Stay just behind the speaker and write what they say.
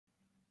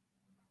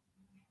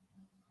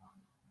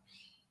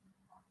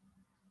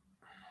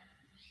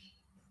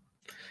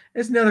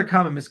There's another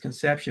common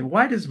misconception.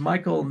 Why does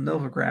Michael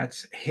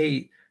Novogratz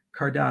hate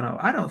Cardano?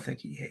 I don't think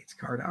he hates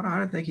Cardano. I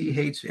don't think he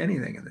hates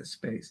anything in this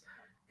space.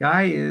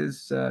 Guy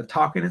is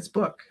talking its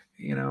book.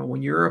 You know,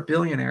 when you're a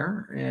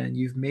billionaire and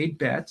you've made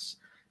bets,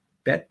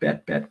 bet,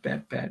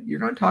 you're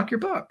going to talk your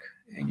book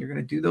and you're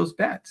going to do those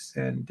bets,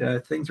 and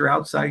things are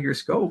outside your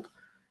scope.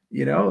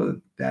 You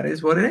know, that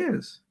is what it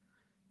is.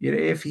 You know,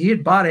 if he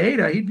had bought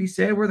ADA, he'd be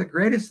saying we're the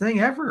greatest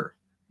thing ever.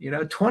 You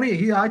know,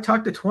 I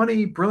talked to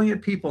 20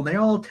 brilliant people, and they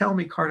all tell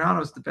me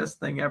Cardano is the best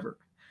thing ever.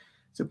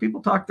 So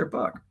people talk their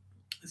book.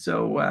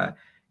 So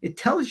it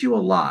tells you a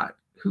lot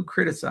who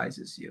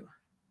criticizes you.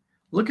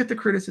 Look at the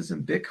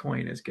criticism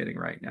Bitcoin is getting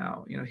right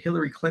now. You know,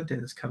 Hillary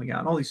Clinton is coming out,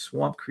 and all these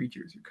swamp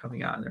creatures are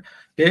coming out. And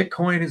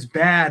Bitcoin is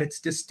bad. It's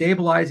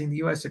destabilizing the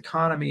U.S.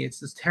 economy. It's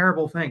this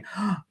terrible thing.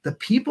 The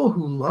people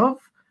who love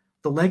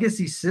the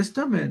legacy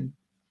system and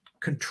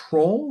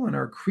control and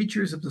are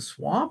creatures of the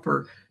swamp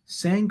are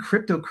saying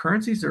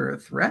cryptocurrencies are a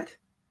threat.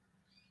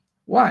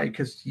 Why?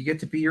 Because you get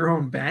to be your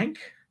own bank.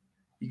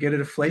 You get an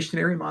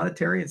deflationary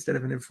monetary instead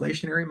of an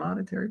inflationary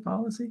monetary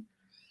policy.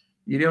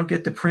 You don't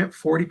get to print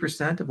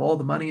 40% of all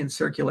the money in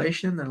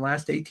circulation in the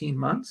last 18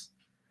 months.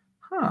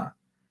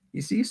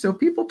 You see, so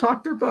people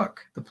talk their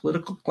book. The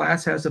political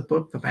class has a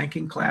book. The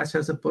banking class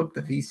has a book.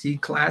 The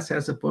VC class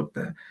has a book,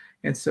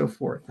 and so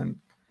forth. And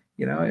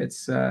you know, it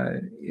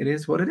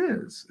is what it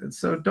is. And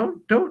so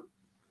don't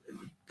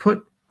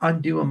put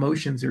undue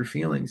emotions or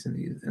feelings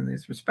in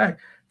this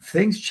respect.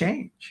 Things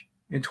change.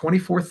 In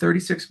 24,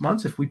 36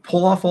 months, if we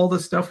pull off all the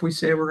stuff we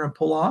say we're going to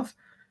pull off,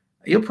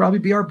 you'll probably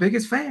be our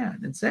biggest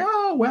fan and say,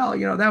 oh, well,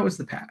 you know, that was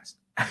the past.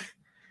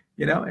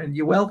 You know, and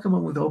you welcome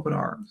them with open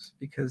arms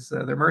because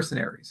they're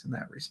mercenaries in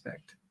that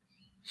respect.